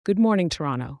Good morning,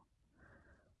 Toronto.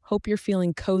 Hope you're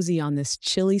feeling cozy on this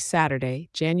chilly Saturday,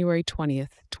 January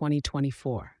 20th,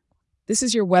 2024. This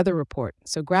is your weather report,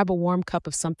 so grab a warm cup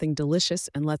of something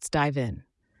delicious and let's dive in.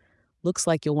 Looks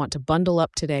like you'll want to bundle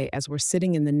up today as we're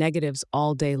sitting in the negatives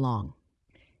all day long.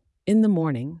 In the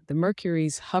morning, the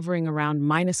mercury's hovering around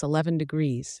minus 11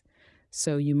 degrees,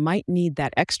 so you might need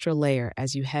that extra layer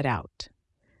as you head out.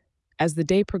 As the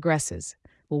day progresses,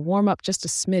 we'll warm up just a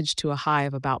smidge to a high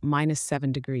of about minus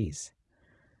 7 degrees.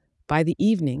 By the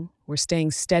evening, we're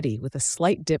staying steady with a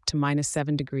slight dip to minus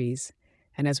 7 degrees,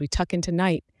 and as we tuck into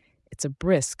night, it's a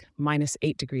brisk minus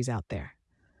 8 degrees out there.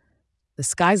 The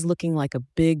sky's looking like a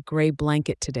big gray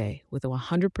blanket today with a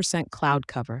 100% cloud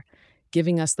cover,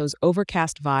 giving us those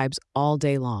overcast vibes all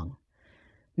day long.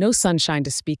 No sunshine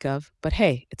to speak of, but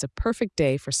hey, it's a perfect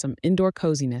day for some indoor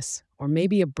coziness or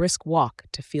maybe a brisk walk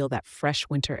to feel that fresh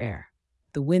winter air.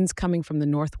 The wind's coming from the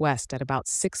northwest at about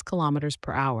 6 kilometers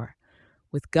per hour,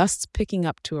 with gusts picking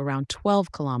up to around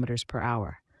 12 kilometers per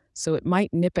hour, so it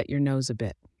might nip at your nose a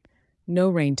bit. No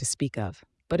rain to speak of,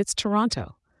 but it's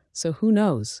Toronto, so who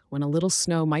knows when a little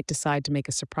snow might decide to make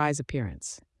a surprise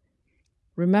appearance.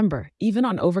 Remember, even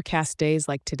on overcast days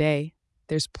like today,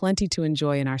 there's plenty to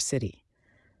enjoy in our city.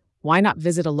 Why not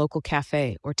visit a local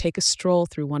cafe or take a stroll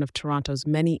through one of Toronto's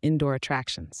many indoor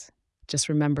attractions? Just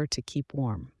remember to keep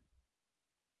warm.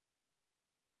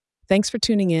 Thanks for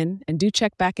tuning in, and do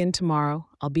check back in tomorrow.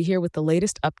 I'll be here with the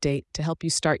latest update to help you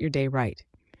start your day right.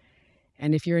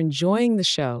 And if you're enjoying the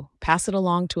show, pass it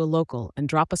along to a local and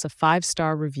drop us a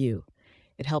 5-star review.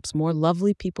 It helps more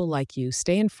lovely people like you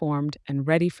stay informed and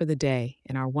ready for the day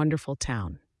in our wonderful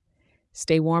town.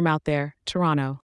 Stay warm out there, Toronto.